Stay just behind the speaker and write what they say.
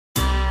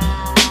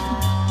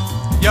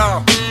Yo,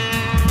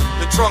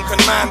 the drunken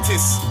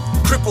mantis,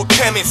 crippled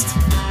chemist.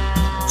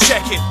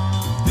 Check it,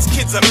 this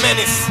kid's a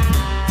menace.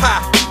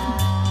 Ha!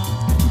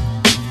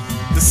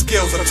 The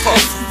skills are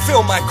tough,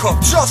 fill my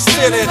cup, just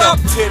fill it up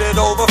till it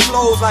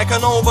overflows like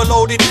an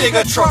overloaded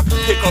digger truck.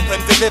 Pick up and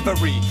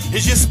delivery,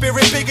 is your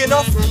spirit big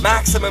enough?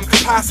 Maximum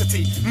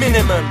capacity,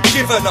 minimum,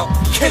 giving up,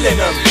 killing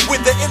them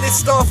with the illest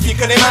stuff you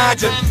can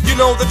imagine. You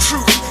know the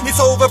truth, it's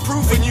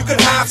overproof and you can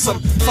have some.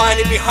 Find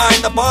it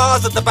behind the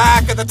bars at the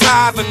back of the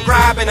tavern,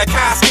 grabbing a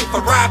casket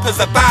for rappers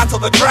that battle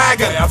the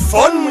dragon. I have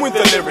fun with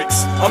the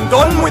lyrics, I'm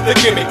done with the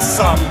gimmicks.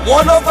 I'm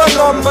one of a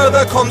number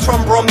that comes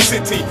from Brum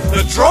City,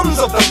 the drums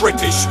of the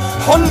British.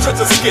 Hundreds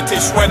of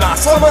skittish when I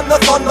summon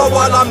the thunder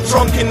while I'm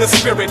drunk in the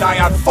spirit. I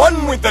have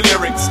fun with the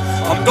lyrics,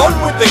 I'm done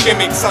with the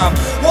gimmicks. I'm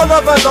one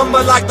of a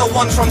number like the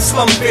ones from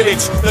Slum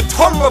Village, the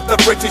tongue of the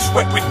British,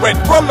 wet with red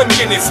rum and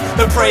Guinness.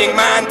 The praying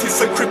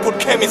mantis and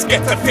crippled chemist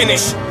get to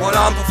finish. While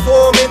I'm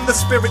performing, the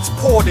spirit's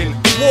poured in,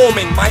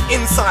 warming my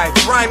insides,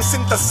 rhymes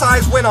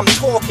synthesized when I'm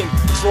talking,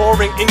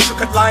 drawing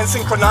intricate lines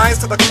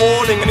synchronized to the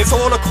calling, and it's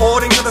all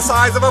according to the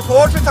size of a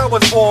portrait I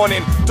was born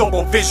in.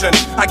 Double vision,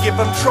 I give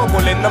them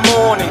trouble in the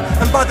morning,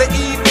 and by the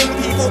evening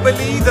people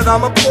believe that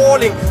I'm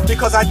appalling,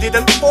 because I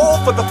didn't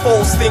fall for the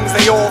false things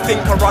they all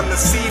think are on the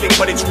ceiling,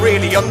 but it's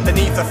really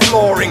underneath the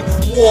flooring.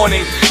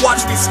 Warning,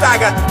 watch me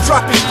stagger,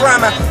 dropping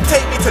grammar,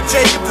 take me to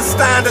Jacob to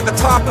stand at the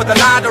top of the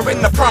ladder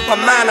in the proper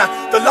manner.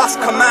 The lost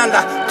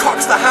commander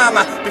cocks the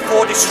hammer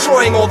before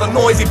destroying all the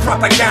noisy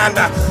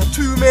propaganda.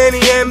 Too many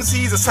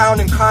MCs are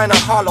sounding kinda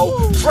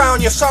hollow.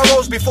 Drown your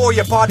sorrows before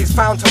your body's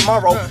found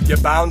tomorrow. You're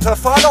bound to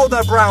follow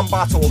the brown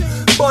bottle,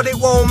 but it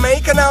won't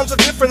make an ounce of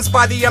difference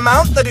by the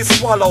amount that is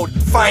swallowed.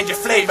 Find your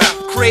flavor,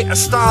 create a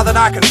star that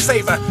I can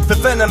savor. The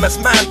venomous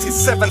mantis,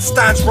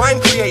 7-stance rhyme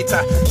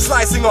creator,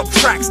 slicing up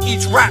tracks,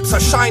 each rap's a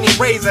shiny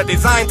razor,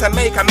 designed to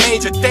make a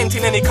major dent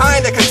in any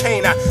kind of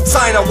container.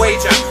 Sign a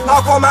wager,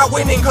 I'll come out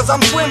winning, cause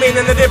I'm swimming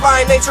in the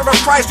divine nature of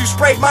Christ who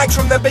sprayed mics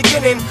from the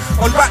beginning.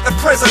 Unwrap the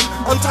present,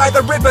 untie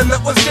the ribbon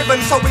that was given,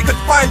 so we could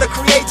find the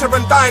creator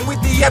and dine with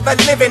the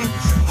ever-living.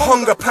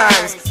 Hunger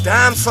pangs,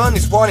 damn son,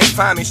 he's one in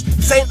famished.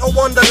 This ain't no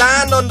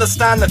wonderland,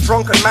 understand the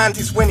drunken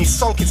mantis when he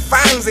sunk his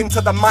fangs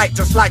into the mic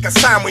just like a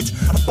sandwich.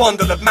 A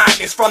bundle of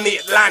madness from the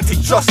Atlantic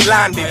just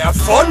landed. I have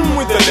fun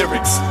with the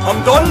lyrics,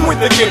 I'm done with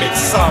the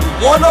gimmicks. I'm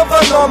one of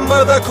a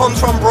number that comes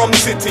from Brum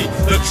City,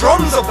 the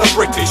drums of the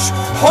British.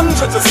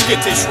 Hundreds of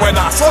skittish when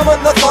I summon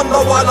the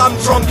thunder while I'm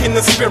drunk in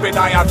the spirit.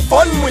 I have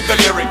fun with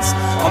the lyrics,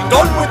 I'm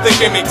done with the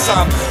gimmicks.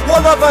 I'm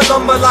one of a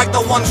number like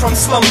the ones from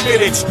Slum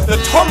Village, the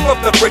tongue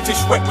of the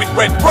British, wet with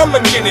red rum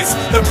and Guinness.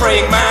 The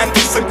praying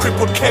mantis and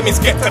crippled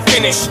chemist get to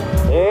finish.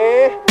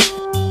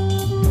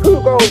 Who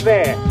goes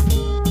there?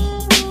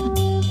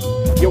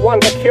 You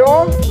want a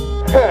cure?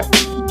 Huh.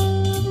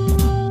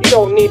 You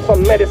don't need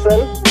some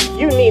medicine,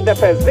 you need the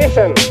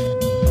physician.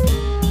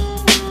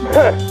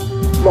 Huh.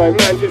 My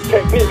mantis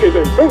technique is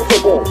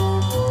invincible.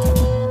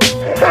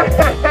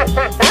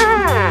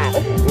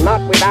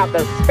 Not without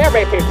the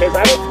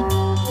spiritism.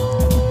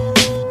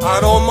 I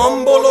don't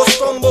mumble or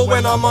stumble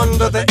when I'm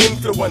under the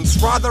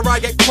influence. Rather I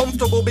get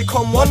comfortable,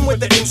 become one with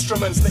the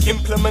instruments. The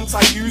implements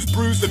I use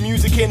bruise the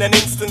music in an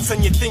instance,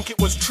 and you'd think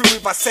it was true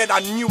if I said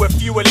I knew a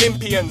few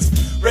Olympians.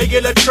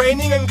 Regular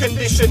training and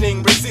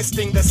conditioning,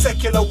 resisting the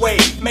secular way,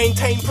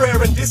 maintain prayer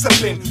and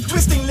discipline,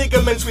 twisting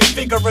ligaments with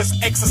vigorous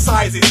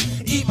exercises,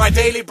 eat my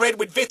daily bread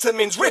with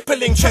vitamins,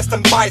 rippling chest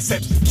and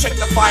biceps, check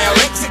the fire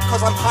exit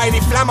cause I'm highly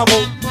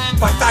flammable.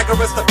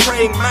 Pythagoras the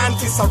Praying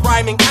Mantis, a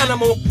rhyming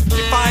animal,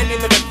 defined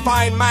in the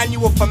defined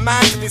manual for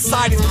man to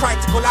decide his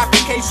practical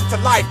application to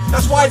life.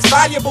 That's why it's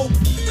valuable.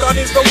 God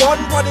is the one,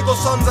 prodigal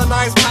son's a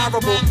nice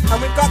parable,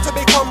 and we've got to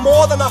become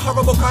more than a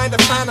horrible kind of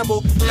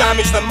cannibal.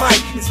 Damage the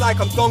mic, it's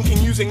like I'm dunking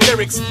using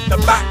lyrics. The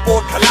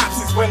backboard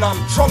collapses when I'm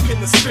drunk in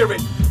the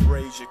spirit.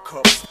 Raise your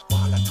cups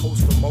while I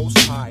toast the Most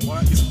High.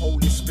 His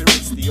Holy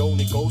Spirit's the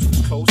only ghost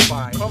who's close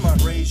by. Come on,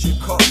 raise your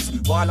cups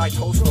while I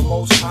toast the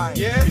Most High.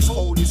 Yeah. His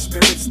Holy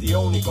Spirit's the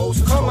only ghost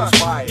who's close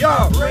by.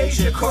 Yo, raise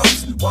your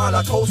cups while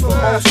I toast the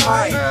Most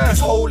High. His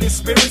Holy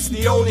Spirit's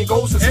the only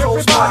ghost who's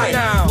close by.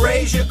 Now.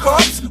 Raise your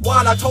cups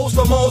while I toast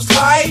the Most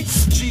High.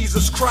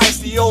 Jesus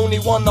Christ, the only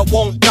one that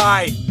won't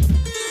die.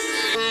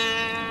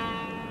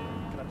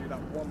 Can I do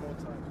that one more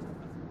time?